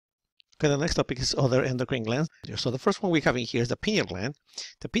Okay, the next topic is other endocrine glands. So the first one we have in here is the pineal gland.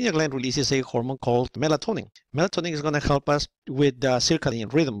 The pineal gland releases a hormone called melatonin. Melatonin is going to help us with the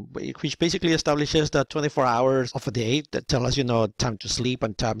circadian rhythm, which basically establishes the 24 hours of a day that tell us, time to sleep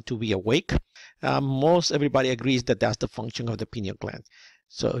and time to be awake. Most everybody agrees that that's the function of the pineal gland.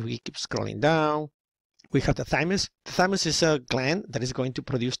 So if we keep scrolling down, we have the thymus. The thymus is a gland that is going to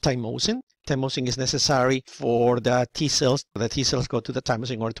produce thymosin. Thymosin is necessary for the T cells. The T cells go to the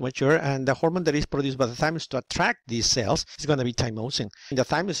thymus in order to mature, and the hormone that is produced by the thymus to attract these cells is going to be thymosin. The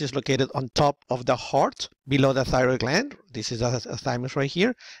thymus is located on top of the heart, below the thyroid gland. This is a thymus right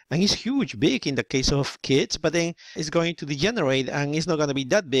here, and it's huge, big in the case of kids, but then it's going to degenerate, and it's not going to be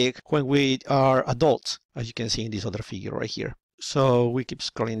that big when we are adults, as you can see in this other figure right here. So we keep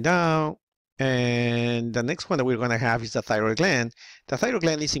scrolling down. And the next one that we're going to have is the thyroid gland. The thyroid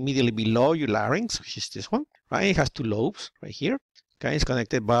gland is immediately below your larynx, which is this one, right? It has two lobes right here. Okay, it's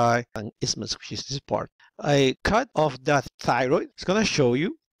connected by an isthmus, which is this part. A cut of the thyroid is going to show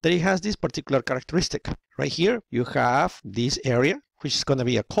you that it has this particular characteristic. Right here, you have this area, which is going to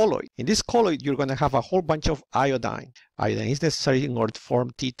be a colloid. In this colloid, you're going to have a whole bunch of iodine. Iodine is necessary in order to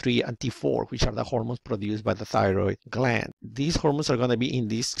form T3 and T4, which are the hormones produced by the thyroid gland. These hormones are going to be in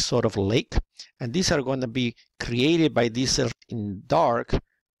this sort of lake, and these are going to be created by these cells in dark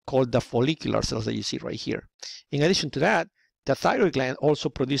called the follicular cells that you see right here. In addition to that, the thyroid gland also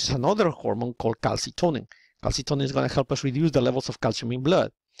produces another hormone called calcitonin. Calcitonin is going to help us reduce the levels of calcium in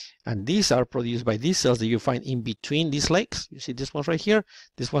blood. And these are produced by these cells that you find in between these lakes. You see this ones right here?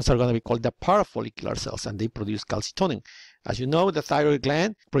 These ones are going to be called the parafollicular cells, and they produce calcitonin. As you know, the thyroid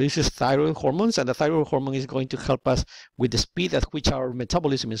gland produces thyroid hormones, and the thyroid hormone is going to help us with the speed at which our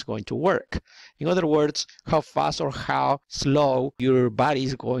metabolism is going to work. In other words, how fast or how slow your body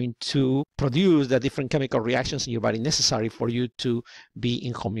is going to produce the different chemical reactions in your body necessary for you to be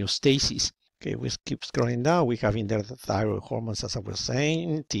in homeostasis. Okay, we keep scrolling down. We have in there the thyroid hormones, as I was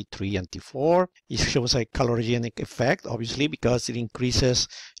saying, T3 and T4. It shows a calorigenic effect, obviously, because it increases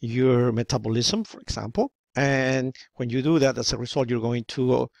your metabolism, for example. And when you do that, as a result, you're going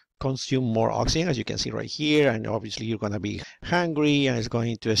to consume more oxygen, as you can see right here, and obviously you're going to be hungry, and it's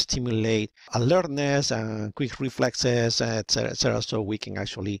going to stimulate alertness and quick reflexes, etc., so we can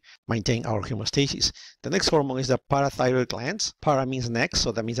actually maintain our homeostasis. The next hormone is the parathyroid glands. Para means next,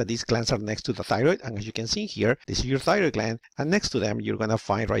 so that means that these glands are next to the thyroid, and as you can see here, this is your thyroid gland, and next to them you're going to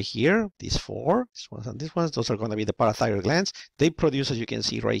find right here these four, this ones and these ones. Those are going to be the parathyroid glands. They produce, as you can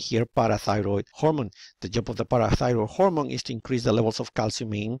see right here, parathyroid hormone. The job of the parathyroid hormone is to increase the levels of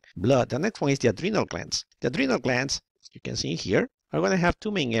calcium in blood. The next one is the adrenal glands. The adrenal glands, as you can see here, are going to have two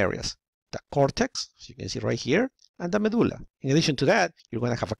main areas: the cortex, as you can see right here, and the medulla. In addition to that, you're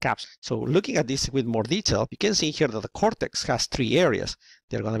going to have a capsule. So looking at this with more detail, you can see here that the cortex has three areas.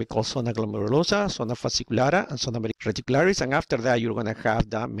 They're going to be called zona glomerulosa, zona fasciculara, and zona reticularis, and after that you're going to have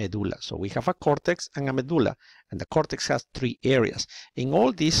the medulla. So we have a cortex and a medulla, and the cortex has three areas. In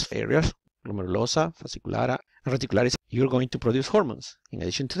all these areas, glomerulosa, fasciculara, and reticularis, you're going to produce hormones. In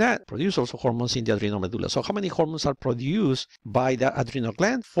addition to that, produce also hormones in the adrenal medulla. So how many hormones are produced by the adrenal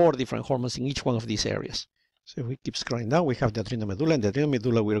gland? 4 different hormones in each one of these areas. So if we keep scrolling down, we have the adrenal medulla. In the adrenal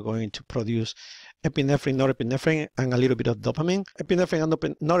medulla, we're going to produce epinephrine, norepinephrine, and a little bit of dopamine. Epinephrine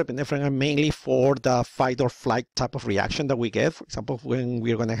and norepinephrine are mainly for the fight or flight type of reaction that we get. For example, when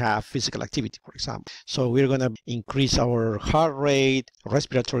we're going to have physical activity, for example. So we're going to increase our heart rate,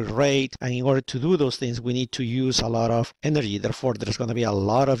 respiratory rate, and in order to do those things, we need to use a lot of energy. Therefore, there's going to be a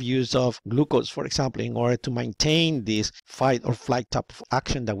lot of use of glucose, for example, in order to maintain this fight or flight type of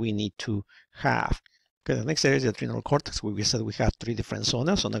action that we need to have. Okay, the next area is the adrenal cortex, where we said we have 3 different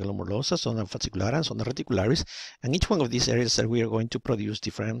zonas: zona glomerulosa, zona fasciculara, and zona reticularis. And each one of these areas that we are going to produce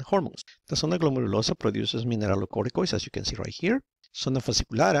different hormones. The zona glomerulosa produces mineralocorticoids, as you can see right here. Zona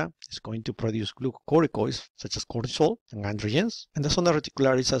fasciculara is going to produce glucocorticoids, such as cortisol and androgens. And the zona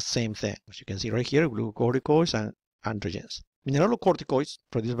reticularis is the same thing, as you can see right here, glucocorticoids and androgens. Mineralocorticoids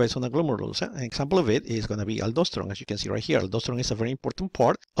produced by zona glomerulosa, an example of it is going to be aldosterone, as you can see right here. Aldosterone is a very important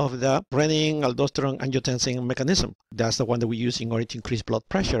part of the renin-aldosterone-angiotensin mechanism. That's the one that we use in order to increase blood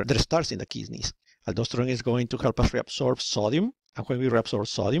pressure that starts in the kidneys. Aldosterone is going to help us reabsorb sodium, and when we reabsorb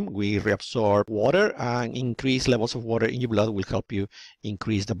sodium, we reabsorb water, and increased levels of water in your blood will help you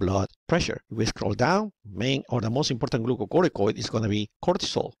increase the blood pressure. If we scroll down, the most important glucocorticoid is going to be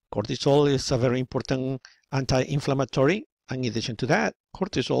cortisol. Cortisol is a very important anti-inflammatory. And in addition to that,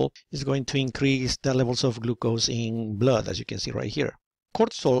 cortisol is going to increase the levels of glucose in blood, as you can see right here.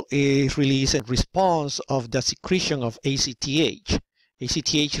 Cortisol is released in response of the secretion of ACTH.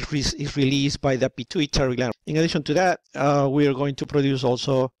 ACTH is released by the pituitary gland. In addition to that, we are going to produce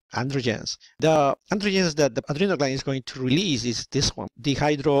also androgens. The androgens that the adrenal gland is going to release is this one,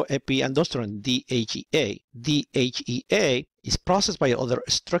 dehydroepiandrosterone, DHEA. DHEA is processed by other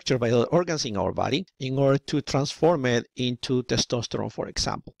structures, by other organs in our body in order to transform it into testosterone, for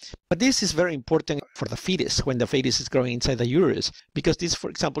example. But this is very important for the fetus when the fetus is growing inside the uterus, because this, for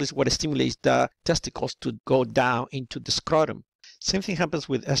example, is what stimulates the testicles to go down into the scrotum. Same thing happens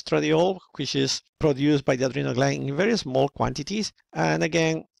with estradiol, which is produced by the adrenal gland in very small quantities. And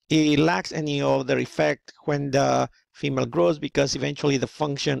again, it lacks any other effect when the female grows, because eventually the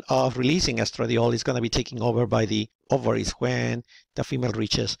function of releasing estradiol is going to be taken over by the ovaries when the female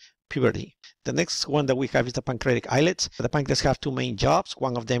reaches puberty. The next one that we have is the pancreatic islets. The pancreas have two main jobs.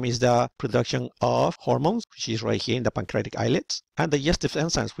 One of them is the production of hormones, which is right here in the pancreatic islets, and digestive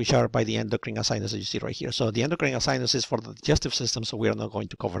enzymes, which are by the endocrine acids, as you see right here. So the endocrine acids is for the digestive system, so we are not going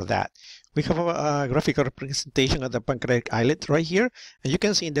to cover that. We have a graphical representation of the pancreatic islet right here, and you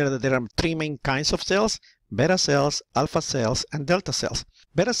can see in there that there are three main kinds of cells: beta cells, alpha cells, and delta cells.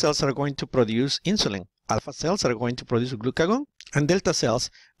 Beta cells are going to produce insulin. Alpha cells are going to produce glucagon, and delta cells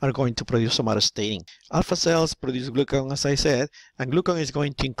are going to produce somatostatin. Alpha cells produce glucagon, as I said, and glucagon is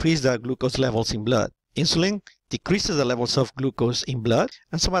going to increase the glucose levels in blood. Insulin decreases the levels of glucose in blood,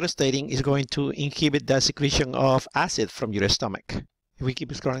 and somatostatin is going to inhibit the secretion of acid from your stomach. If we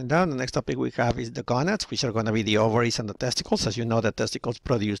keep scrolling down, the next topic we have is the gonads, which are going to be the ovaries and the testicles. As you know, the testicles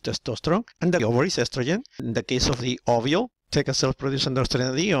produce testosterone, and the ovaries estrogen. In the case of the ovule, theca cells produce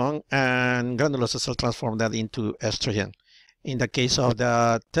androstenedione, and granulosa cells transform that into estrogen. In the case of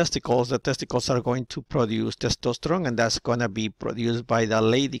the testicles are going to produce testosterone, and that's going to be produced by the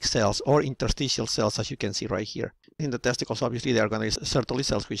Leydig cells or interstitial cells, as you can see right here. In the testicles, obviously, there are going to be Sertoli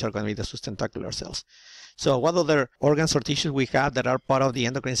cells, which are going to be the sustentacular cells. So what other organs or tissues we have that are part of the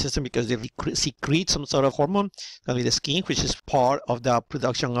endocrine system because they secrete some sort of hormone? It's going to be the skin, which is part of the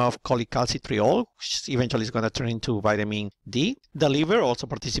production of cholecalcitriol, which eventually is going to turn into vitamin D. The liver also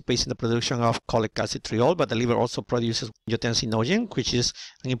participates in the production of cholecalcitriol, but the liver also produces angiotensinogen, which is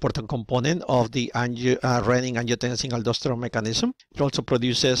an important component of the renin-angiotensin-aldosterone mechanism. It also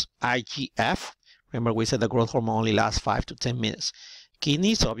produces IGF. Remember, we said the growth hormone only lasts 5 to 10 minutes.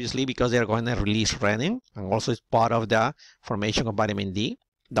 Kidneys, obviously, because they're going to release renin, and also it's part of the formation of vitamin D.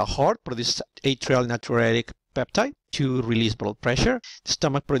 The heart produces atrial natriuretic peptide to release blood pressure. The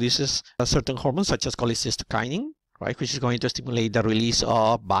stomach produces certain hormones such as cholecystokinin, right, which is going to stimulate the release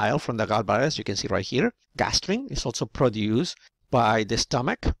of bile from the gallbladder, as you can see right here. Gastrin is also produced by the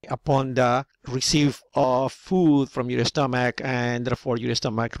stomach upon the receive of food from your stomach, and therefore your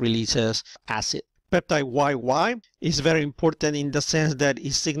stomach releases acid. Peptide YY is very important in the sense that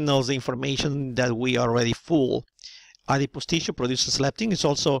it signals the information that we are already full. Adipose tissue produces leptin. It's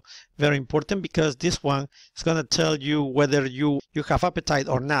also very important because this one is going to tell you whether you have appetite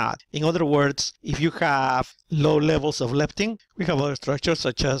or not. In other words, if you have low levels of leptin, we have other structures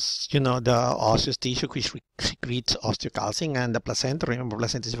such as, the osseous tissue, which secretes osteocalcin, and the placenta. Remember,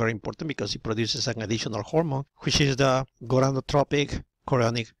 placenta is very important because it produces an additional hormone, which is the gonadotropic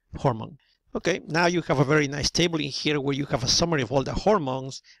chorionic hormone. Okay, now you have a very nice table in here where you have a summary of all the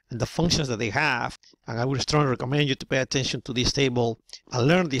hormones and the functions that they have. And I would strongly recommend you to pay attention to this table and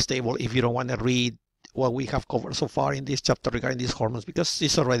learn this table if you don't want to read what we have covered so far in this chapter regarding these hormones, because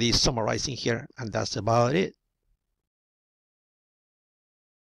it's already summarizing here, and that's about it.